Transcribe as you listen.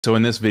So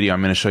in this video,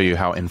 I'm going to show you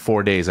how in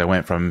 4 days I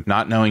went from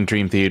not knowing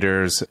Dream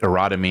Theater's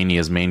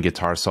Erotomania's main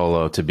guitar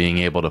solo to being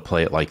able to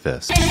play it like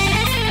this.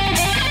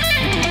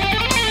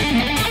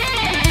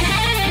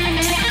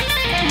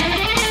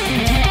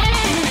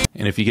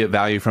 And if you get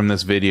value from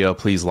this video,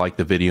 please like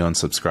the video and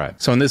subscribe.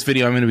 So in this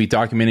video, I'm going to be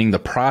documenting the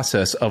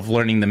process of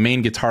learning the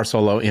main guitar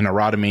solo in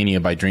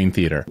Erotomania by Dream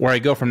Theater, where I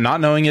go from not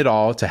knowing it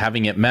all to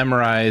having it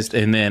memorized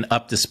and then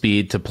up to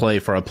speed to play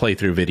for a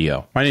playthrough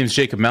video. My name is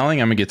Jacob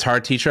Melling. I'm a guitar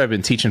teacher. I've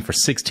been teaching for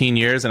 16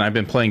 years and I've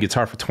been playing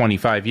guitar for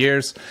 25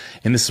 years.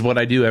 And this is what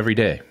I do every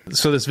day.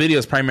 So this video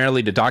is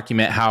primarily to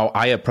document how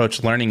I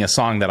approach learning a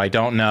song that I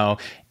don't know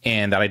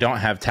and that I don't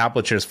have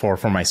tablatures for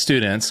my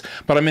students,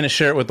 but I'm going to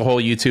share it with the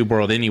whole YouTube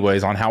world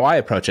anyways on how I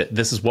approach it.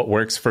 This is what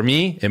works for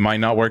me. It might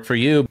not work for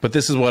you, but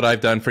this is what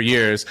I've done for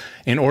years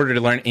in order to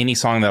learn any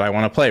song that I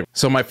want to play.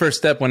 So my first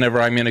step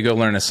whenever I'm going to go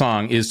learn a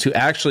song is to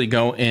actually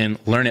go and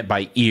learn it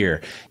by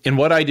ear. And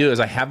what I do is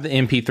I have the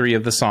MP3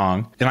 of the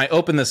song and I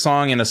open the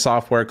song in a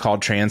software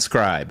called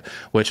Transcribe,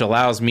 which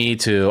allows me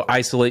to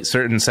isolate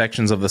certain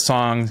sections of the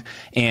song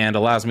and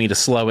allows me to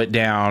slow it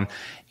down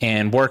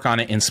and work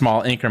on it in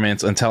small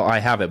increments until I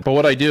have it. But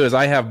what I do is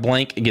I have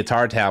blank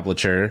guitar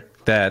tablature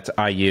that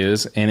I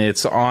use, and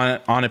it's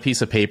on a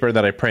piece of paper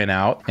that I print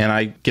out, and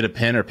I get a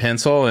pen or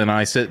pencil and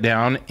I sit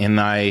down and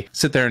I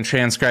sit there and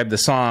transcribe the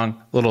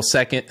song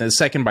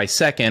second by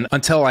second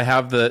until I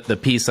have the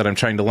piece that I'm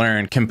trying to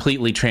learn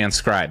completely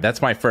transcribed.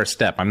 That's my first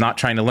step. I'm not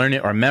trying to learn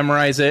it or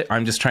memorize it.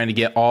 I'm just trying to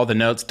get all the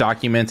notes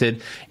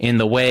documented in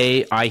the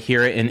way I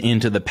hear it and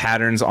into the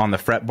patterns on the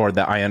fretboard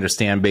that I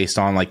understand based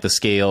on like the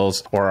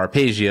scales or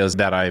arpeggios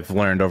that I've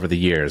learned over the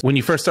years. When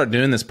you first start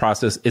doing this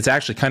process, it's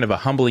actually kind of a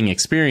humbling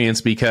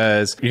experience because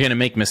you're going to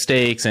make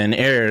mistakes and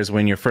errors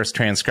when you're first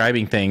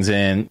transcribing things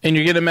and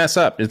you're going to mess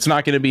up. It's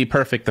not going to be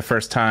perfect the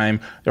first time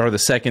or the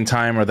second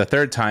time or the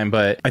third time,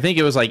 but I think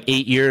it was like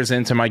 8 years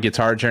into my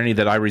guitar journey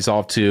that I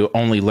resolved to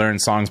only learn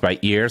songs by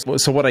ear.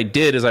 So what I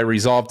did is I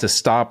resolved to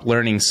stop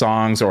learning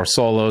songs or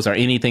solos or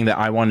anything that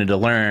I wanted to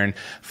learn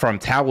from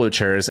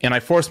tablatures, and I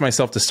forced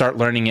myself to start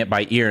learning it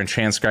by ear and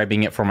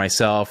transcribing it for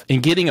myself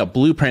and getting a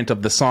blueprint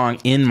of the song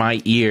in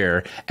my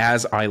ear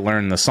as I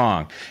learn the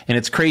song. And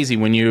it's crazy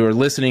when you're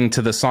listening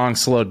to the song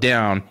slowed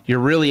down, you're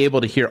really able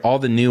to hear all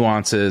the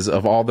nuances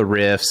of all the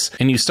riffs,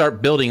 and you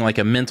start building like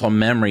a mental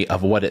memory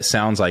of what it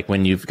sounds like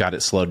when you've got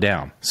it slowed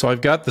down. So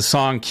I've got the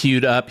song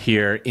queued up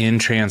here in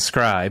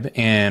Transcribe,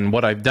 and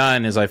what I've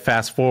done is I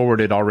fast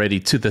forwarded already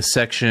to the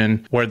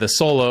section where the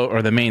solo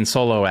or the main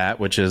solo at,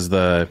 which is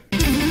the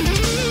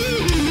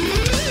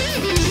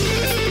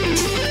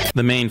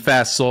main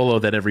fast solo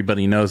that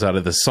everybody knows out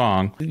of the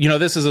song. You know,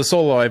 this is a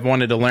solo I've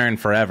wanted to learn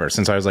forever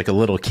since I was like a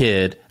little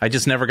kid. I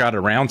just never got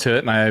around to it,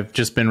 and I've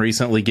just been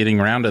recently getting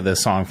around to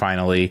this song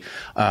finally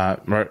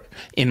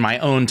in my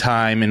own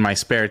time, in my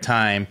spare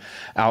time,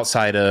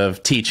 outside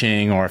of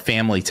teaching or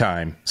family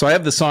time. So I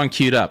have the song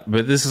queued up,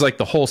 but this is like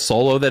the whole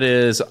solo that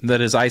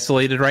is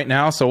isolated right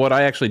now. So what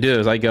I actually do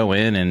is I go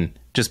in and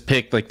just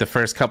pick like the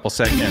first couple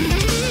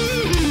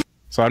sections.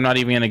 So I'm not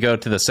even going to go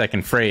to the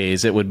second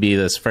phrase. It would be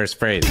this first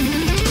phrase.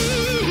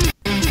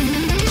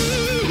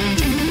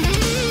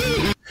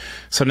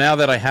 So now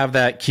that I have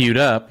that queued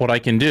up, what I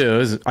can do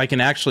is I can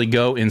actually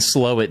go and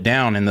slow it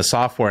down in the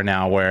software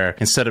now, where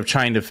instead of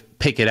trying to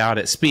pick it out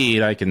at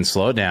speed, I can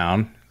slow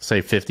down,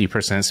 say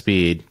 50%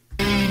 speed.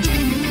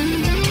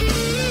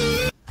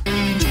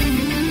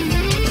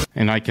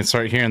 And I can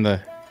start hearing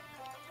the...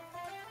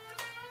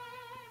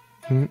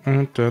 You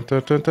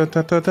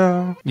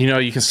know,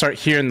 you can start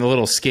hearing the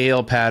little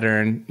scale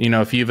pattern. You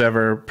know, if you've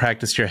ever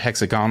practiced your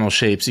hexagonal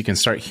shapes, you can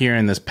start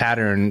hearing this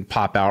pattern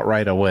pop out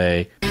right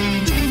away.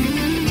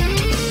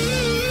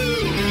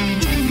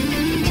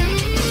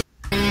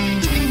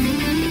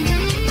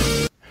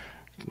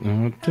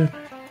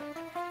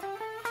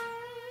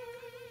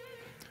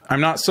 I'm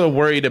not so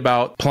worried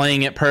about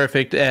playing it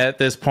perfect at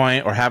this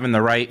point or having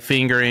the right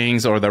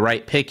fingerings or the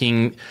right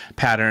picking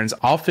patterns.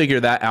 I'll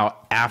figure that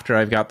out after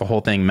I've got the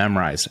whole thing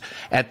memorized.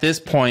 At this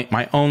point,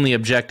 my only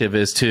objective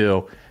is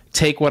to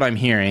take what I'm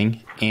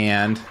hearing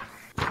and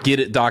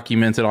get it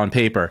documented on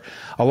paper.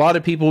 A lot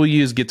of people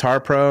use Guitar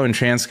Pro and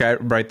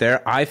Transcribe right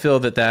there. I feel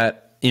that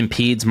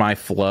impedes my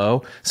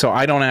flow, so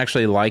I don't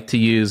actually like to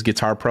use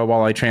Guitar Pro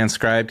while I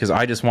transcribe because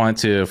I just want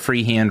to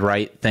freehand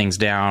write things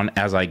down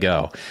as I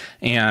go.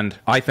 And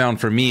I found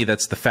for me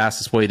that's the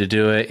fastest way to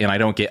do it, and I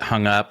don't get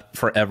hung up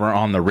forever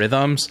on the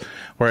rhythms,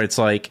 where it's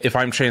like if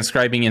I'm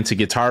transcribing into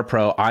Guitar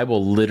Pro, I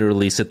will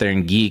literally sit there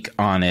and geek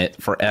on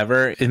it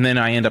forever, and then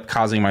I end up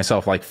causing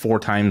myself like 4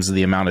 times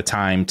the amount of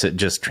time to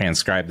just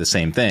transcribe the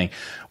same thing.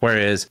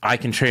 Whereas I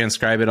can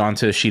transcribe it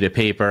onto a sheet of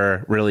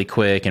paper really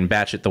quick and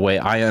batch it the way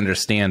I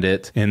understand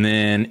it. And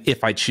then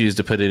if I choose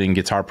to put it in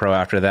Guitar Pro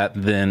after that,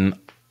 then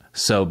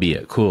so be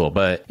it. Cool.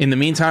 But in the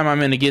meantime, I'm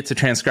going to get to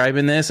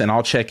transcribing this, and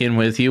I'll check in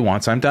with you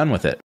once I'm done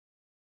with it.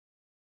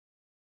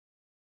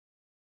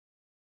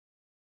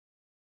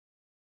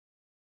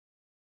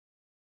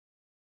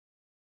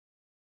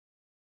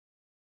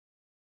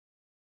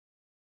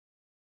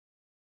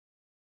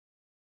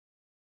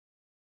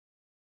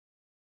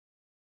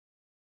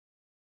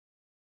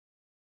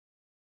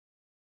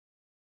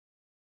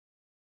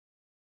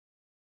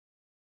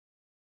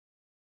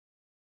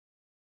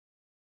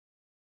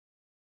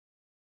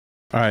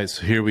 All right,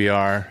 so here we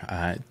are.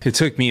 It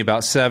took me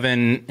about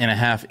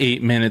 7.5,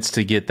 8 minutes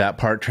to get that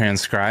part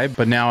transcribed,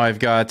 but now I've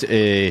got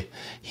a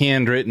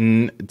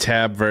handwritten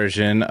tab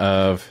version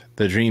of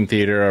the Dream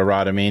Theater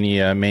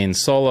Erotomania main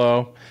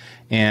solo,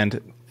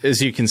 and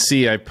as you can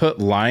see, I put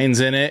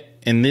lines in it,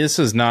 and this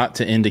is not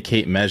to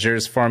indicate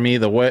measures for me.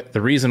 The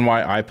reason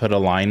why I put a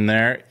line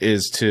there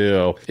is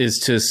to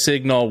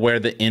signal where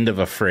the end of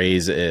a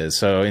phrase is.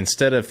 So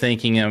instead of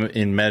thinking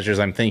in measures,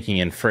 I'm thinking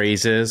in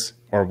phrases,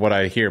 or what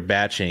I hear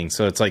batching.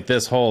 So it's like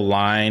this whole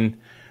line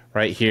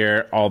right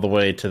here all the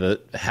way to the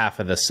half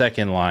of the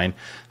second line.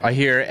 I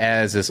hear it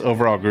as this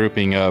overall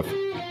grouping of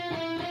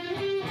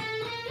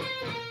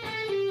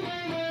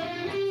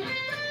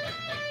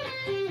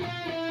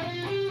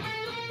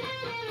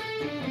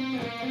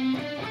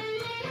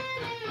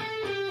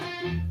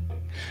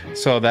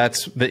so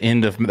that's the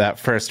end of that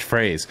first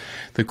phrase.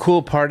 The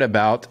cool part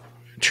about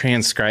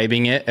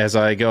transcribing it as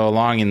I go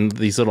along in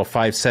these little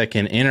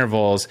 5-second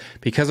intervals,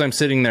 because I'm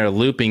sitting there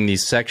looping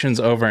these sections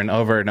over and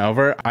over and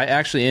over, I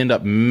actually end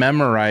up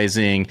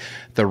memorizing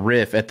the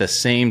riff at the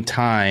same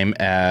time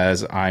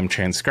as I'm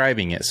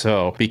transcribing it.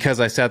 So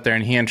because I sat there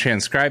and hand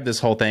transcribed this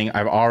whole thing,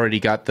 I've already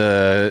got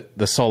the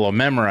solo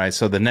memorized.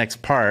 So the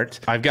next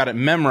part, I've got it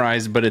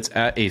memorized, but it's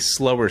at a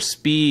slower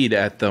speed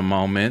at the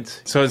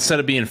moment. So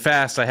instead of being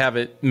fast, I have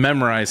it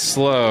memorized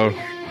slow.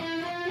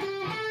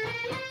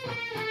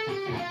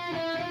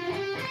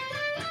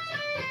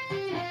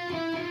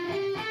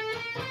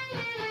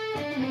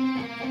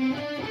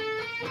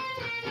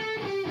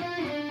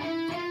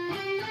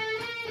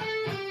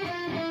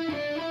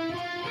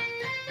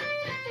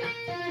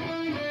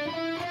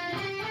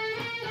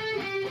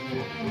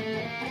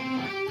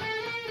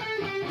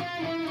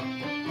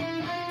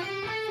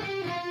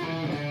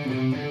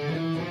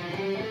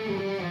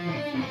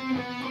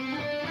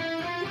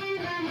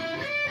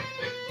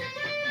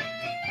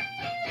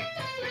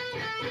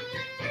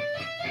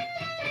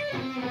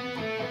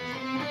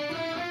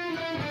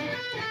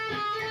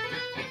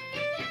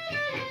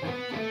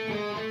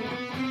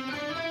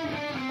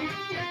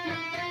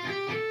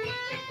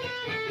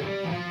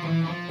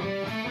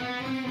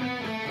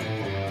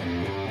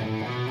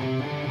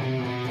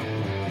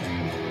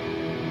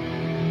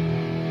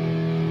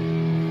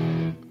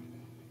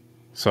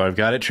 So I've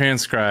got it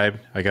transcribed.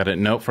 I got it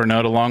note for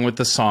note along with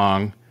the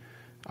song.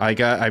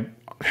 I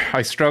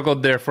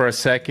struggled there for a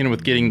second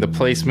with getting the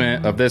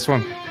placement of this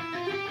one.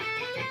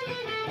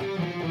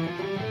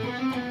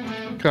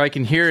 I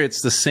can hear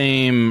it's the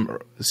same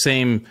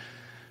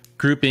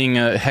grouping,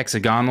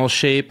 hexagonal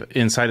shape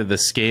inside of the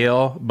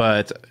scale,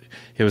 but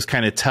it was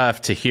kind of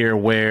tough to hear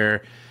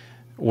where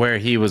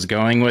he was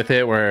going with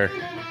it, where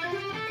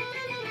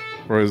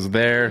it was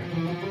there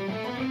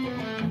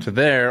to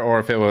there,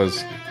 or if it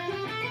was.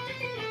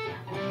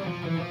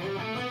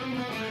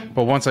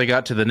 But once I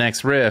got to the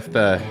next riff,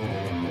 it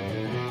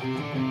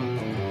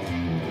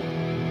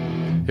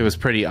was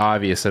pretty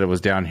obvious that it was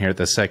down here at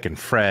the second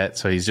fret,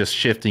 so he's just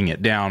shifting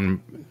it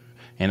down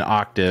an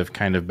octave,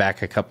 kind of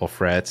back a couple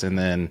frets, and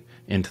then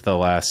into the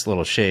last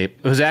little shape.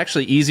 It was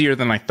actually easier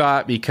than I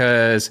thought,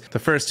 because the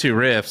first two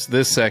riffs,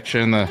 this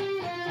section,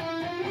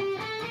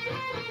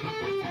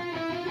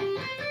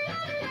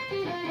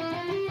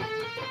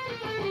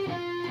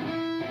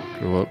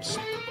 whoops.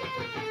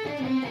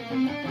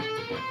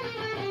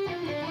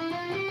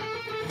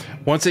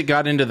 Once it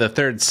got into the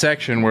third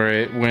section where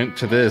it went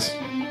to this,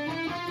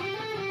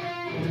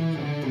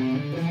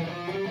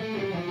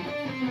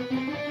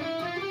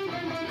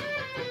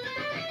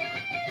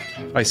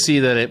 I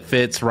see that it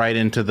fits right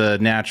into the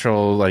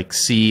natural like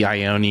C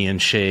Ionian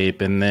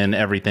shape, and then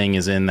everything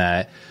is in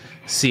that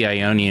C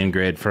Ionian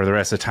grid for the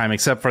rest of the time,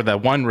 except for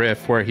that one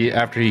riff where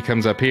after he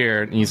comes up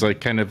here, he's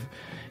like kind of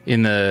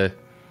in the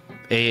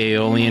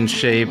Aeolian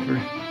shape,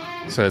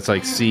 so it's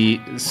like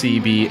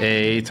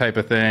CBA type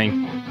of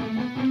thing.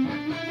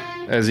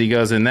 As he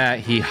goes in that,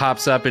 he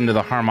hops up into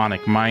the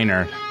harmonic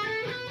minor.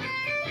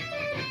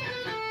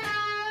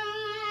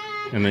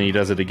 And then he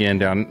does it again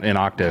down an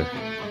octave.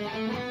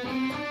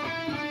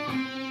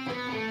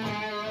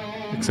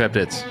 Except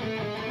it's...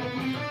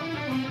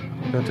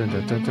 Dun, dun,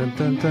 dun, dun, dun,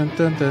 dun, dun,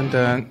 dun, dun,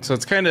 dun. So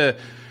it's kind of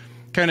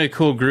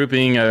cool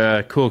grouping,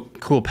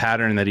 cool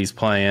pattern that he's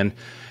playing.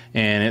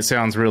 And it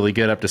sounds really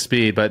good up to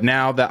speed. But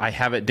now that I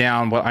have it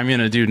down, what I'm going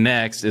to do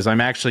next is I'm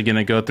actually going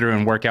to go through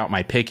and work out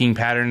my picking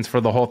patterns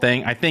for the whole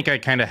thing. I think I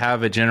kind of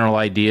have a general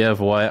idea of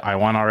what I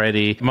want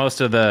already.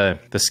 Most of the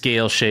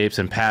scale shapes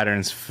and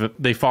patterns,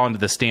 they fall into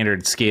the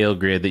standard scale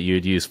grid that you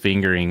would use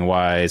fingering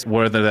wise,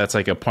 whether that's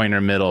like a pointer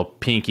middle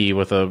pinky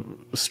with a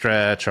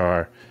stretch,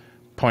 or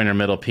pointer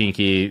middle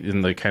pinky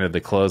in the kind of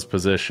the closed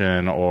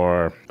position,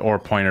 or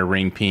pointer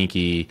ring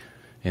pinky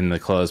in the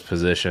closed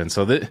position.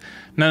 So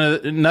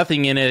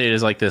nothing in it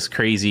is like this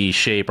crazy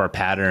shape or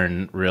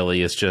pattern,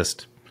 really. It's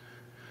just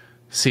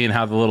seeing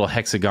how the little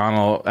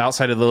hexagonal,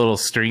 outside of the little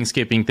string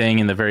skipping thing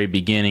in the very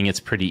beginning, it's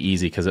pretty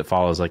easy because it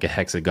follows like a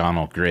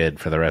hexagonal grid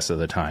for the rest of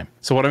the time.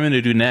 So what I'm going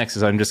to do next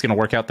is I'm just going to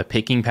work out the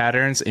picking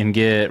patterns and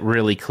get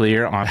really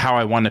clear on how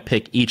I want to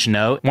pick each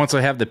note. Once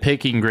I have the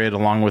picking grid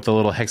along with the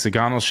little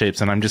hexagonal shapes,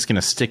 then I'm just going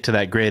to stick to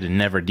that grid and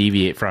never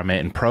deviate from it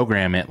and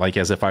program it like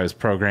as if I was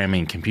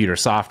programming computer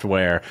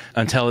software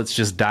until it's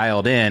just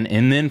dialed in.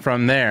 And then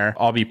from there,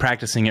 I'll be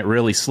practicing it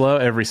really slow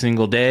every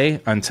single day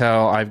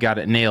until I've got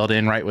it nailed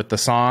in right with the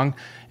song.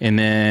 And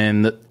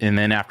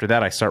then after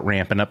that, I start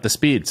ramping up the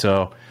speed.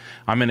 So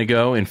I'm going to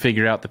go and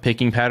figure out the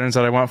picking patterns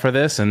that I want for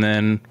this, and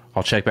then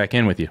I'll check back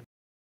in with you.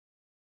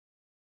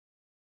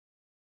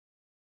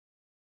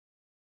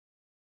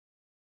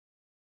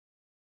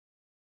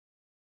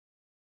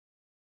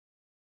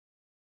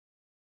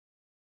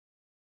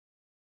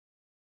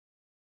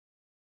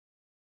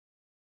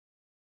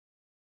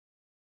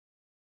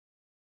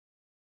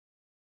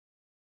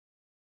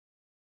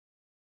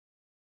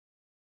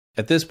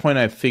 At this point,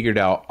 I've figured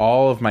out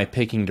all of my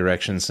picking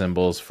direction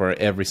symbols for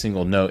every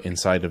single note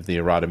inside of the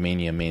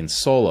Erotomania main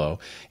solo.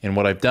 And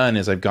what I've done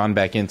is I've gone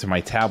back into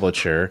my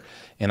tablature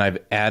and I've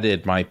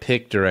added my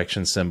pick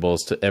direction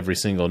symbols to every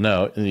single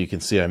note. And you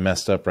can see I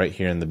messed up right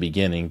here in the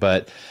beginning,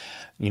 but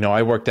you know,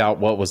 I worked out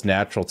what was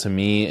natural to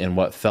me and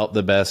what felt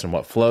the best and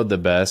what flowed the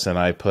best. And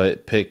I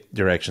put pick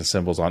direction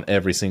symbols on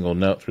every single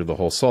note through the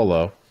whole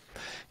solo.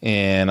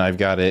 And I've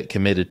got it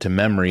committed to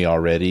memory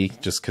already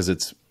just because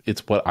it's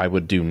what I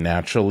would do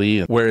naturally.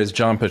 Whereas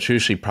John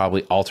Petrucci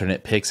probably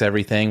alternate picks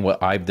everything.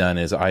 What I've done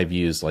is I've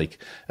used like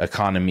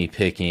economy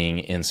picking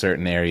in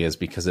certain areas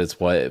because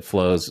it's what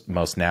flows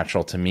most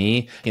natural to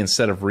me.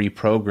 Instead of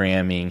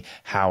reprogramming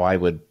how I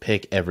would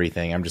pick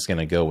everything, I'm just going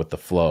to go with the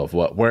flow of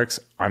what works.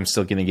 I'm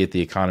still going to get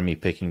the economy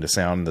picking to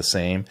sound the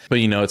same, but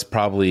you know, it's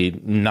probably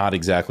not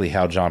exactly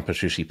how John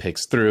Petrucci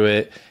picks through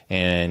it,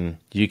 and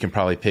you can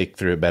probably pick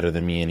through it better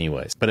than me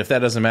anyways. But if that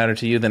doesn't matter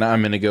to you, then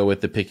I'm going to go with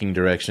the picking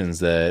directions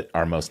that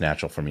are most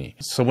natural for me.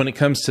 So when it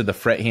comes to the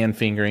fret hand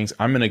fingerings,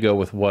 I'm going to go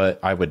with what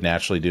I would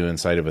naturally do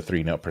inside of a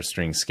 3-note per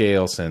string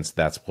scale, since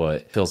that's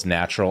what feels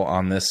natural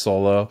on this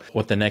solo.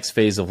 What the next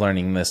phase of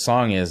learning this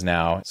song is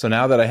now. So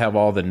now that I have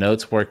all the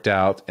notes worked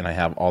out and I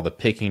have all the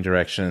picking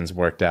directions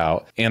worked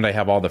out and I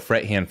have all the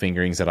fret hand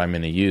fingerings that I'm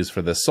going to use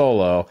for the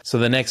solo. So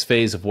the next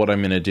phase of what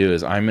I'm going to do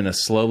is I'm going to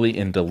slowly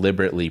and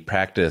deliberately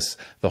practice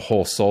the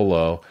whole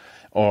solo.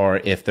 Or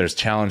if there's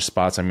challenge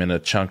spots, I'm going to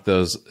chunk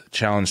those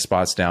challenge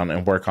spots down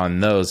and work on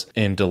those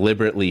and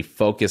deliberately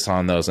focus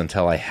on those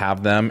until I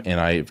have them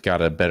and I've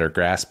got a better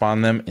grasp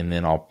on them, and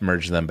then I'll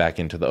merge them back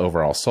into the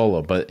overall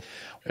solo. But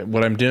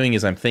what I'm doing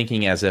is I'm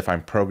thinking as if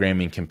I'm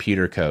programming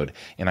computer code,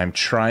 and I'm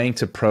trying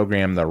to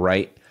program the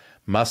right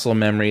muscle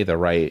memory, the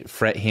right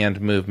fret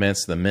hand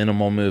movements, the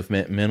minimal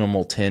movement,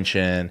 minimal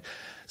tension,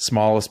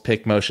 smallest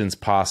pick motions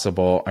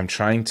possible. I'm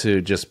trying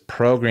to just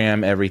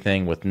program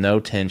everything with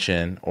no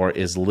tension or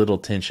as little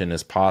tension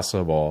as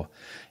possible,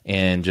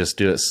 and just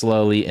do it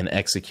slowly and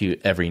execute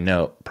every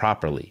note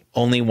properly.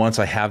 Only once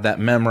I have that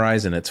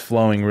memorized and it's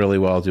flowing really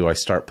well do I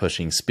start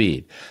pushing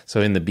speed. So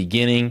in the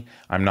beginning,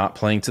 I'm not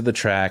playing to the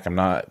track. I'm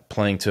not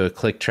playing to a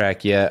click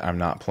track yet. I'm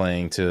not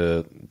playing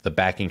to the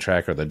backing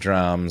track or the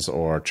drums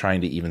or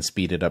trying to even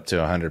speed it up to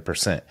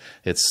 100%.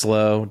 It's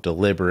slow,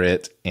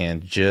 deliberate,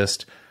 and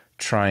just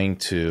trying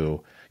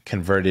to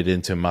convert it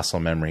into muscle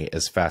memory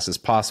as fast as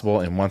possible.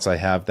 And once I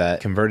have that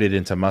converted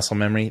into muscle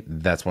memory,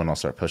 that's when I'll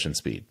start pushing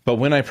speed. But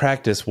when I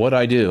practice, what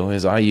I do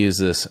is I use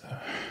this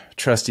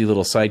trusty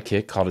little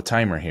sidekick called a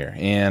timer here.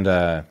 And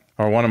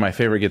or one of my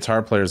favorite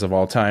guitar players of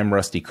all time,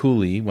 Rusty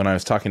Cooley, when I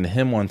was talking to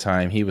him one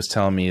time, he was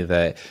telling me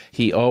that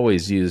he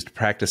always used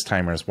practice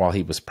timers while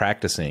he was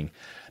practicing.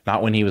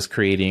 Not when he was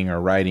creating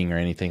or writing or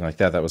anything like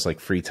that. That was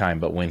like free time.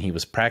 But when he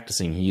was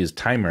practicing, he used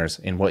timers.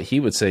 And what he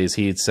would say is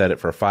he'd set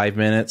it for 5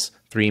 minutes,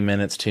 3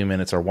 minutes, 2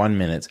 minutes, or 1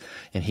 minute.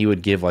 And he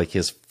would give like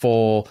his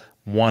full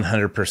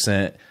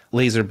 100%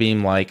 laser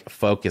beam like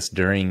focus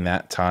during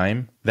that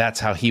time. That's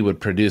how he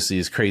would produce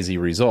these crazy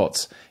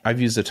results.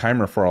 I've used a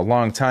timer for a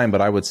long time, but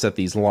I would set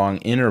these long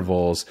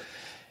intervals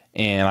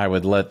and I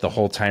would let the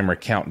whole timer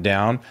count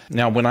down.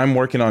 Now, when I'm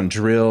working on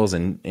drills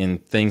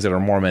and things that are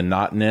more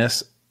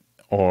monotonous,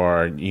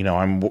 or, you know,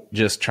 I'm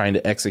just trying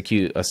to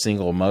execute a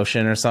single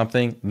motion or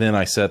something, then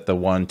I set the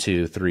 1,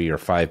 2, 3, or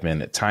 5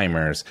 minute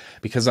timers,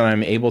 because then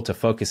I'm able to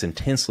focus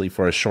intensely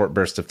for a short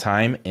burst of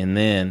time and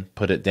then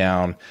put it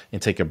down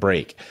and take a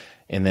break.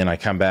 And then I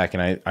come back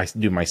and I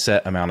do my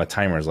set amount of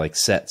timers, like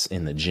sets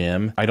in the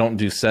gym. I don't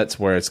do sets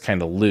where it's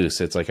kind of loose.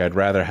 It's like I'd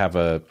rather have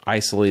a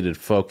isolated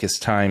focus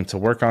time to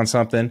work on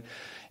something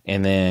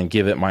and then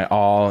give it my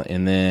all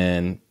and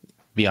then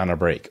be on a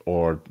break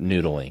or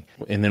noodling.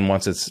 And then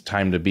once it's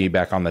time to be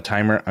back on the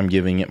timer, I'm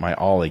giving it my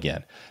all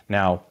again.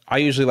 Now, I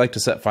usually like to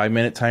set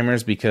 5-minute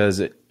timers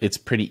because it's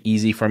pretty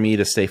easy for me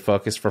to stay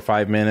focused for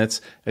 5 minutes.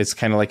 It's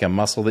kind of like a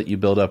muscle that you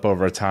build up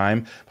over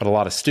time. But a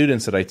lot of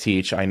students that I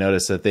teach, I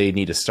notice that they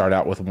need to start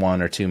out with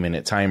 1 or 2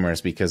 minute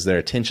timers because their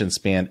attention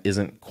span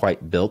isn't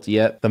quite built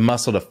yet. The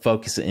muscle to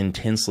focus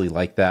intensely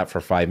like that for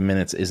 5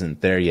 minutes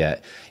isn't there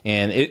yet.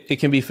 And it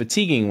can be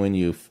fatiguing when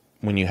you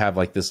have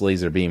like this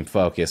laser beam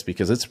focus,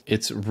 because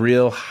it's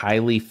real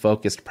highly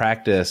focused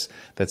practice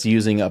that's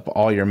using up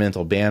all your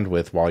mental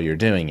bandwidth while you're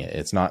doing it.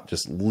 It's not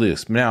just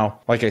loose. Now,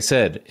 like I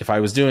said, if I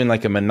was doing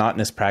like a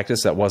monotonous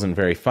practice that wasn't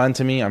very fun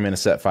to me, I'm going to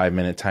set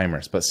 5-minute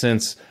timers. But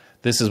since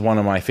this is one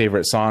of my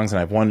favorite songs and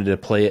I've wanted to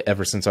play it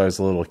ever since I was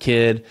a little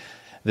kid,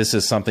 this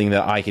is something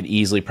that I could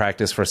easily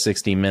practice for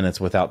 60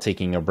 minutes without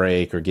taking a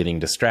break or getting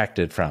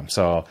distracted from.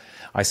 So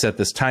I set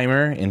this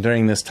timer, and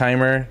during this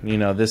timer, you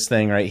know, this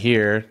thing right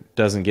here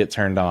doesn't get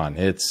turned on.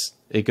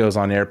 It goes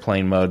on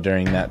airplane mode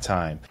during that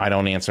time. I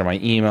don't answer my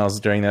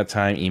emails during that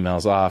time.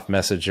 Emails off,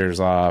 messengers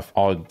off,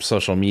 all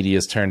social media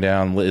is turned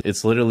down.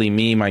 It's literally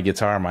me, my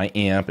guitar, my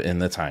amp,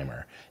 and the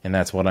timer. And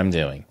that's what I'm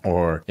doing.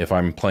 Or if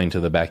I'm playing to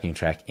the backing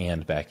track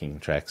and backing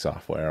track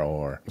software,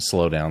 or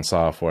slow down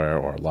software,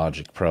 or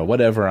Logic Pro,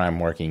 whatever I'm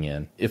working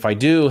in. If I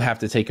do have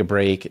to take a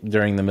break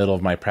during the middle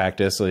of my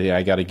practice, so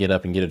I got to get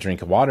up and get a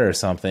drink of water or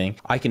something,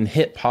 I can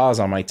hit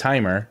pause on my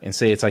timer and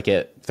say it's like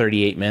at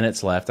 38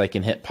 minutes left. I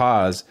can hit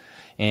pause,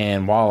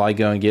 and while I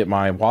go and get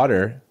my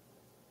water,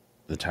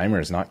 the timer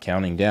is not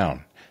counting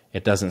down.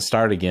 It doesn't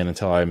start again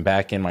until I'm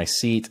back in my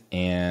seat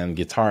and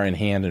guitar in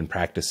hand and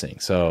practicing.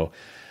 So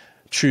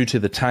true to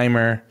the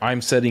timer,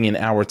 I'm setting an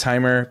hour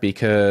timer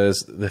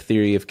because the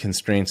theory of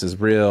constraints is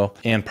real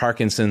and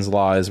Parkinson's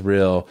law is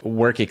real.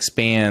 Work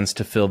expands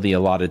to fill the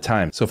allotted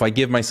time. So if I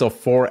give myself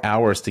 4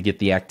 hours to get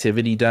the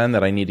activity done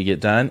that I need to get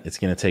done, it's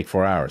going to take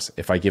 4 hours.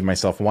 If I give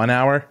myself 1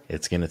 hour,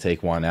 it's going to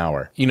take 1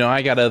 hour. You know,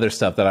 I got other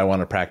stuff that I want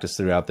to practice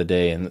throughout the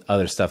day and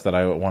other stuff that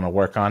I want to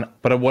work on.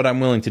 But what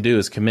I'm willing to do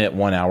is commit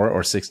 1 hour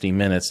or 60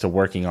 minutes to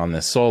working on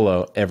this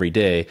solo every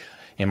day.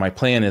 And my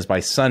plan is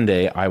by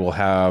Sunday, I will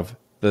have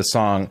the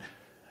song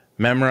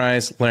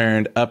memorized,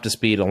 learned, up to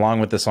speed, along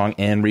with the song,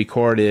 and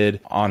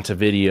recorded onto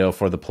video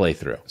for the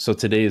playthrough. So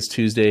today is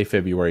Tuesday,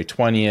 February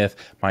 20th.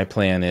 My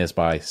plan is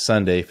by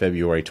Sunday,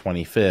 February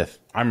 25th,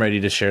 I'm ready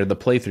to share the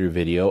playthrough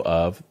video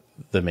of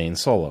the main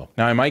solo.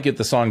 Now, I might get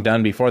the song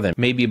done before then.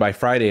 Maybe by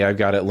Friday, I've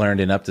got it learned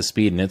and up to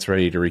speed and it's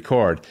ready to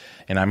record.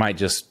 And I might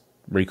just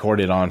record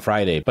it on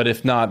Friday. But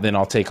if not, then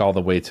I'll take all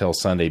the way till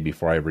Sunday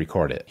before I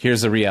record it.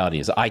 Here's the reality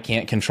is I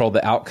can't control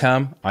the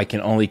outcome. I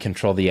can only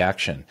control the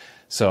action.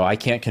 So I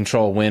can't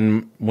control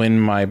when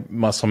my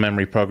muscle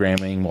memory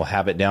programming will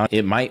have it down.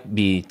 It might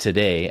be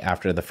today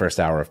after the first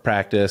hour of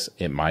practice.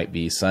 It might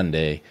be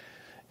Sunday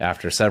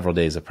after several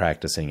days of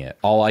practicing it.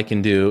 All I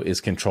can do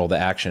is control the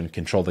action,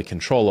 control the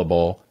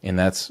controllable, and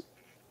that's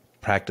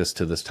practice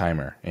to this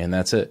timer. And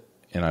that's it.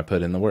 And I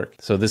put in the work.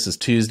 So this is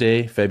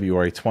Tuesday,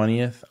 February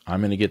 20th. I'm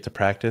going to get to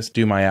practice,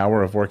 do my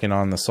hour of working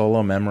on the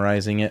solo,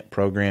 memorizing it,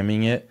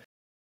 programming it.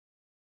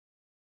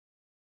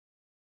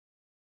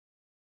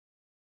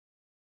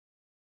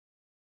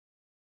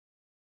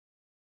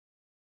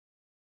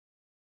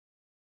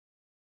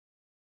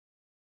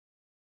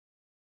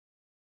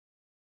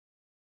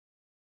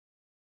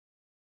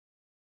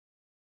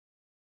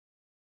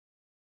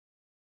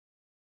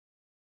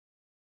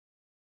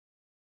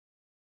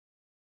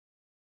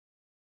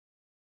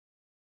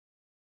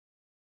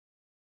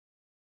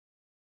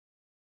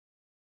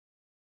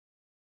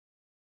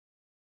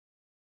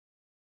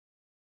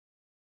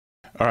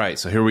 All right,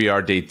 so here we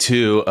are, day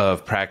 2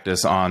 of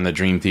practice on the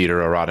Dream Theater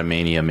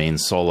Erotomania main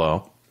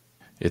solo.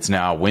 It's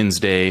now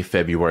Wednesday,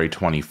 February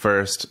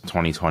 21st,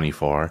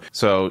 2024.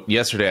 So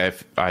yesterday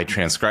I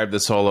transcribed the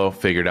solo,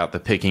 figured out the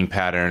picking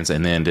patterns,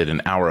 and then did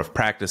an hour of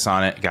practice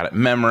on it, got it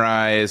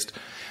memorized.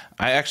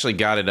 I actually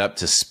got it up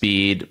to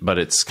speed, but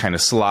it's kind of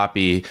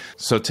sloppy.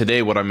 So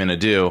today what I'm going to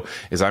do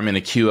is I'm going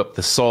to cue up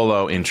the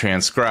solo and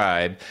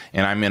transcribe,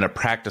 and I'm going to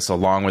practice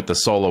along with the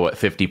solo at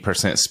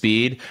 50%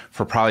 speed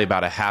for probably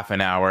about a half an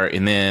hour.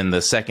 And then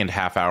the second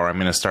half hour, I'm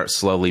going to start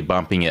slowly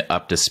bumping it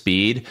up to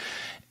speed.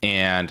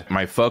 And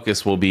my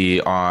focus will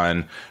be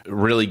on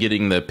really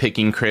getting the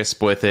picking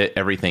crisp with it,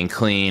 everything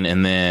clean,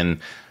 and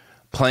then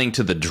playing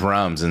to the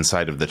drums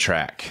inside of the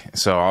track.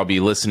 So I'll be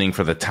listening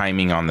for the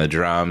timing on the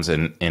drums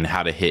and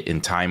how to hit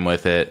in time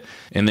with it.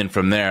 And then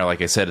from there,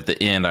 like I said, at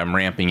the end, I'm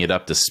ramping it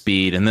up to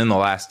speed. And then the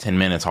last 10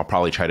 minutes, I'll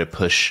probably try to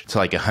push to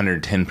like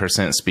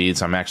 110% speed.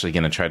 So I'm actually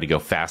going to try to go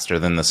faster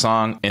than the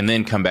song and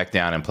then come back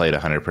down and play at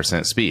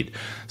 100% speed.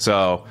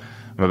 So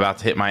I'm about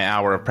to hit my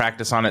hour of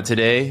practice on it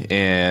today,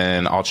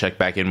 and I'll check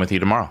back in with you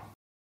tomorrow.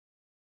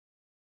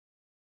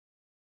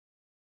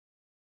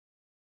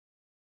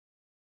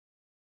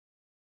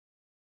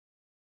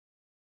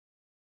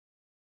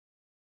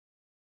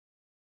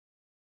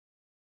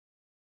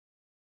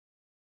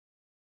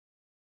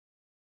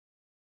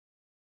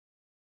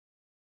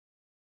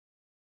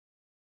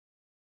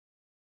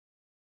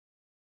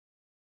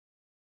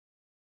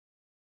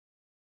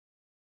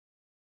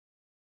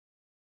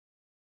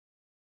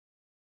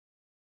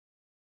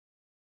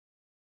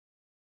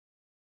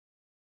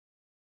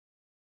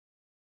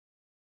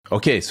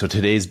 Okay, so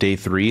today's day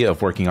 3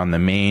 of working on the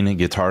main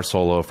guitar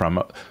solo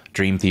from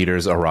Dream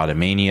Theater's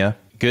Erotomania.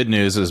 Good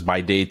news is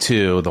by day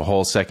 2, the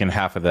whole second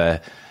half of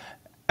the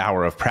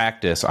hour of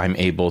practice, I'm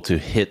able to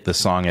hit the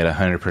song at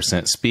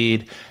 100%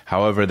 speed.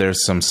 However,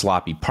 there's some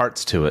sloppy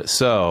parts to it.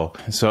 So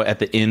at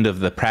the end of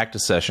the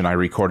practice session, I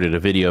recorded a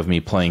video of me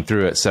playing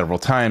through it several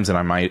times,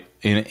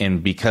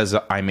 and because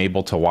I'm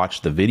able to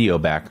watch the video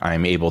back,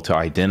 I'm able to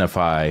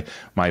identify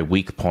my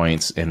weak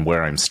points and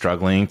where I'm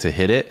struggling to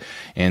hit it.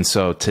 And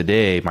so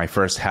today, my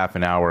first half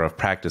an hour of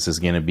practice is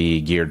going to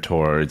be geared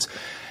towards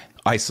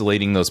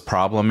isolating those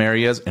problem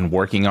areas and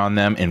working on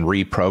them and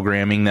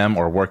reprogramming them,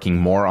 or working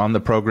more on the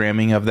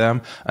programming of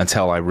them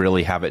until I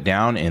really have it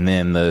down. And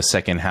then the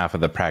second half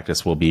of the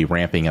practice will be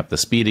ramping up the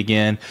speed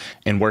again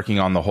and working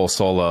on the whole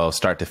solo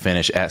start to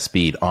finish at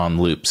speed on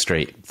loop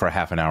straight for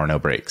half an hour, no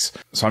breaks.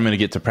 So I'm going to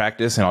get to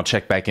practice and I'll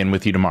check back in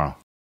with you tomorrow.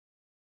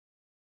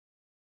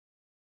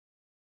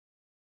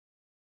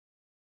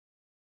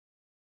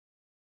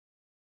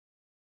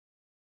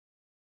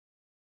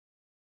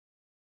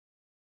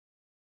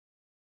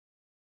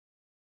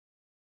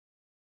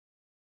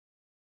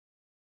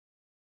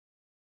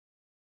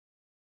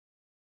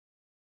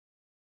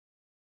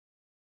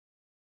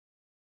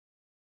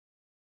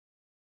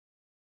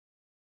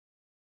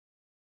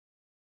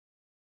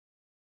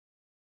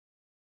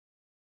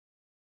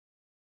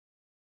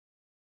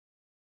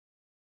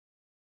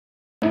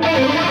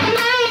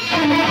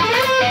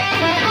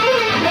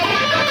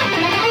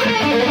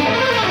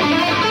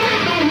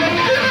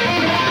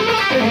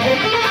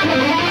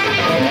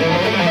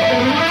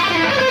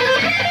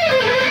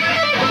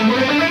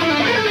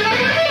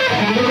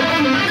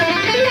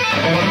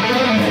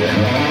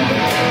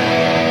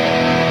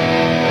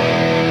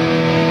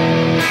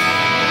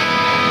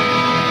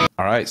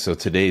 Alright, so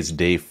today's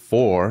day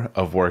 4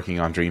 of working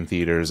on Dream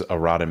Theater's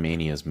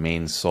Erotomania's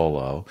main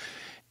solo,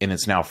 and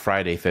it's now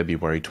Friday,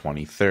 February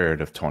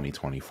 23rd of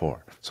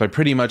 2024. So I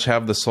pretty much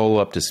have the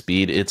solo up to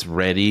speed. It's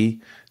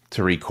ready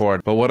to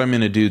record, but what I'm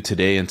going to do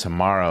today and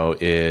tomorrow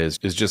is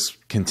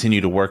just continue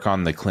to work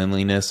on the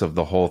cleanliness of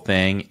the whole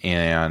thing,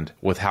 and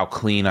with how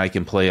clean I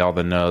can play all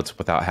the notes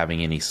without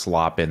having any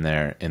slop in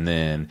there. And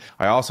then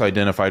I also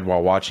identified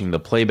while watching the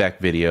playback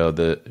video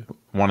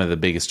one of the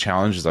biggest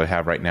challenges I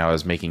have right now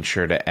is making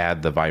sure to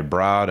add the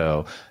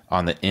vibrato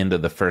on the end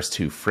of the first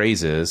 2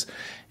 phrases.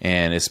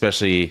 And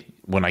especially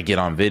when I get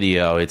on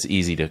video, it's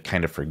easy to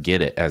kind of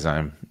forget it as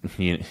I'm,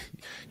 you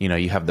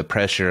have the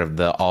pressure of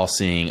the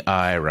all-seeing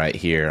eye right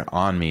here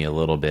on me a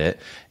little bit.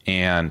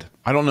 And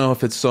I don't know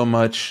if it's so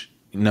much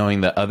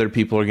knowing that other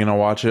people are going to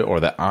watch it or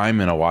that I'm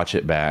going to watch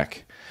it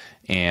back.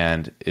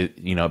 And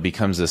it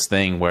becomes this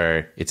thing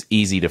where it's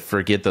easy to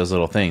forget those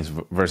little things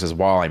versus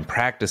while I'm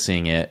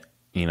practicing it,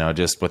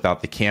 just without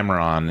the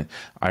camera on,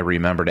 I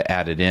remember to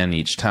add it in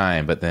each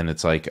time. But then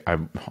it's like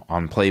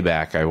on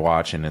playback, I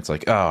watch and it's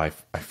like, oh,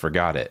 I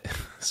forgot it.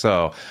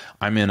 So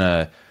I'm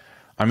gonna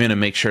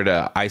make sure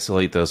to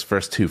isolate those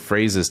first 2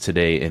 phrases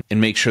today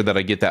and make sure that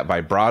I get that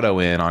vibrato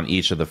in on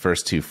each of the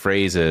first 2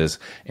 phrases,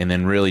 and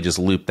then really just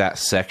loop that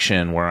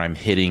section where I'm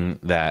hitting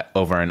that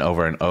over and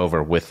over and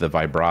over with the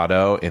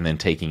vibrato, and then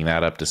taking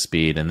that up to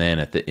speed, and then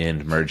at the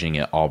end merging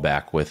it all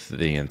back with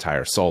the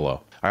entire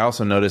solo. I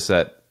also noticed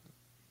that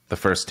the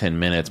first 10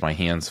 minutes, my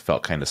hands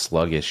felt kind of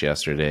sluggish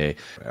yesterday.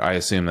 I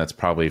assume that's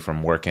probably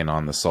from working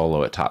on the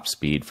solo at top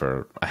speed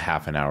for a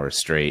half an hour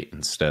straight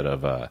instead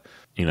of,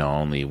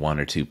 only 1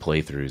 or 2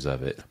 playthroughs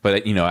of it.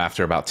 But,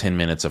 after about 10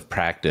 minutes of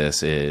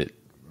practice,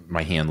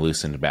 my hand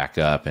loosened back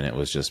up and it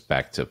was just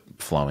back to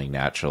flowing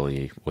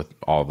naturally with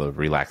all the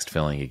relaxed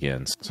feeling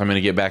again. So I'm going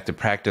to get back to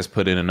practice,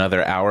 put in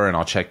another hour, and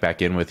I'll check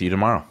back in with you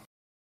tomorrow.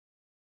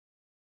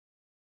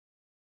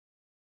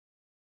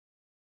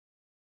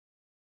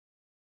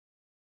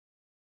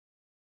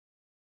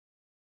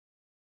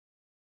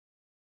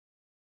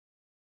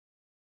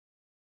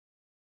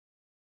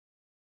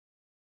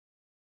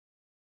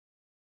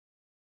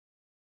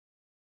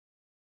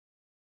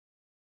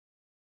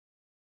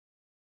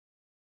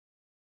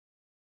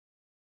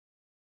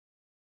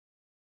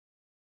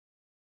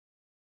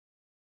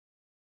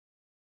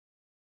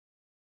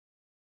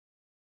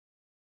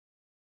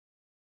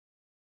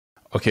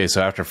 Okay,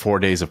 so after 4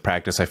 days of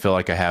practice, I feel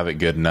like I have it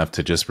good enough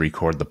to just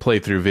record the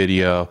playthrough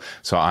video.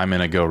 So I'm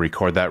going to go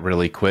record that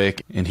really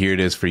quick, and here it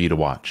is for you to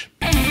watch.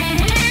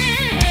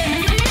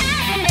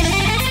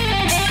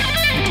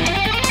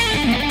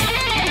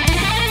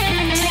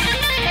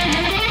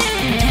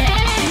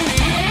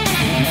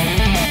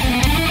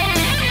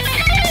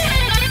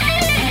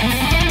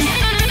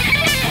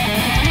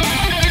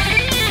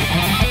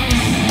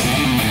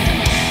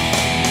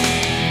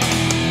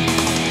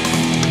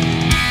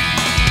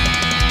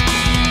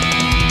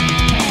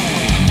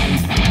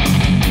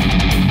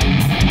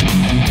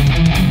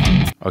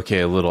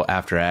 Okay, a little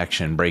after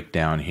action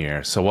breakdown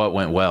here. So what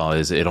went well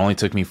is it only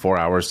took me 4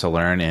 hours to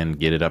learn and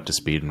get it up to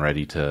speed and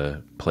ready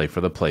to play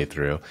for the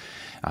playthrough.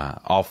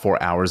 All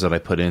 4 hours that I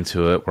put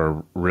into it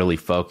were really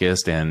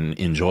focused and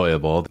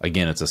enjoyable.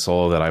 Again, it's a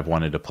solo that I've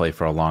wanted to play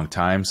for a long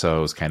time, so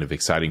it was kind of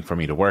exciting for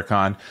me to work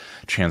on.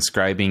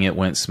 Transcribing it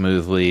went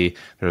smoothly.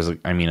 There's,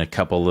 a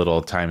couple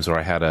little times where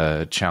I had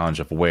a challenge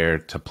of where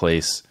to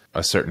place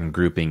a certain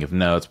grouping of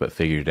notes, but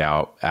figured it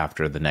out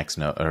after the next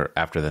note or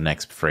after the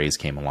next phrase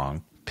came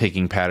along.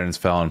 Picking patterns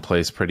fell in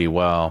place pretty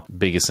well.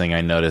 Biggest thing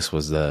I noticed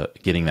was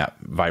getting that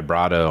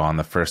vibrato on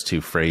the first 2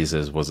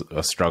 phrases was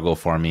a struggle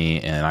for me,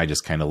 and I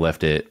just kind of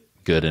left it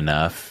good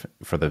enough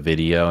for the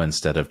video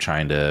instead of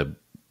trying to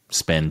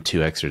spend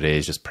 2 extra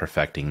days just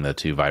perfecting the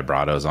 2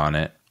 vibratos on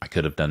it. I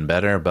could have done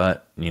better,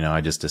 but I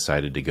just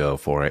decided to go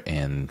for it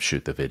and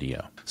shoot the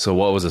video. So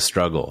what was a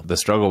struggle? The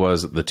struggle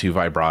was the 2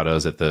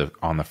 vibratos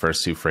on the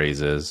first 2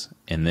 phrases,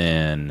 and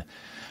then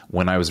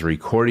when I was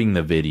recording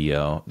the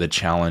video, the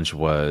challenge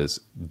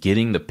was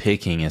getting the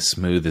picking as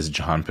smooth as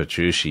John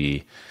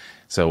Petrucci.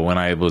 So when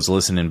I was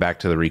listening back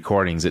to the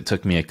recordings, it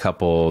took me a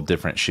couple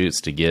different shoots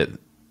to get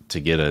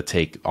a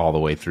take all the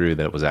way through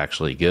that was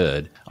actually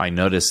good. I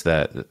noticed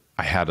that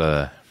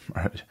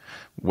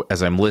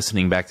as I'm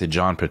listening back to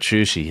John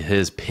Petrucci,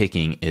 his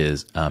picking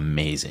is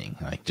amazing.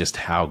 Like just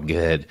how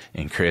good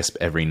and crisp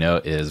every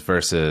note is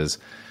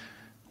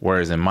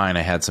whereas in mine,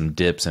 I had some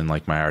dips in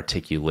like my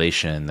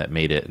articulation that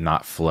made it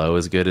not flow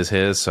as good as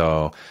his.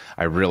 So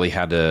I really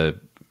had to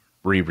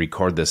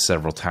re-record this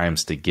several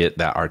times to get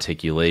that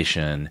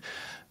articulation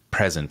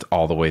present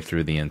all the way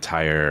through the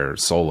entire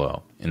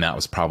solo. And that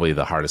was probably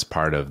the hardest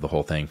part of the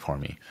whole thing for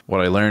me.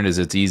 What I learned is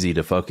it's easy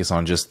to focus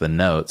on just the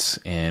notes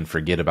and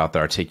forget about the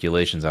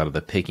articulations out of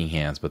the picking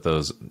hands, but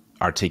those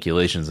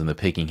articulations in the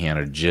picking hand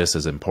are just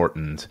as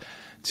important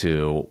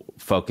to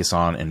focus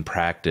on and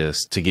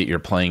practice to get your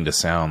playing to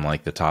sound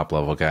like the top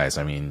level guys.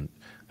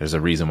 There's a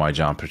reason why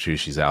John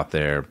Petrucci's out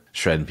there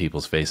shredding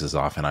people's faces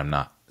off and I'm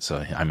not. So,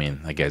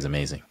 that guy's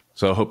amazing.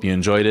 So I hope you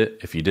enjoyed it.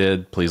 If you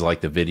did, please like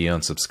the video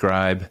and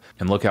subscribe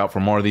and look out for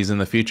more of these in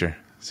the future.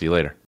 See you later.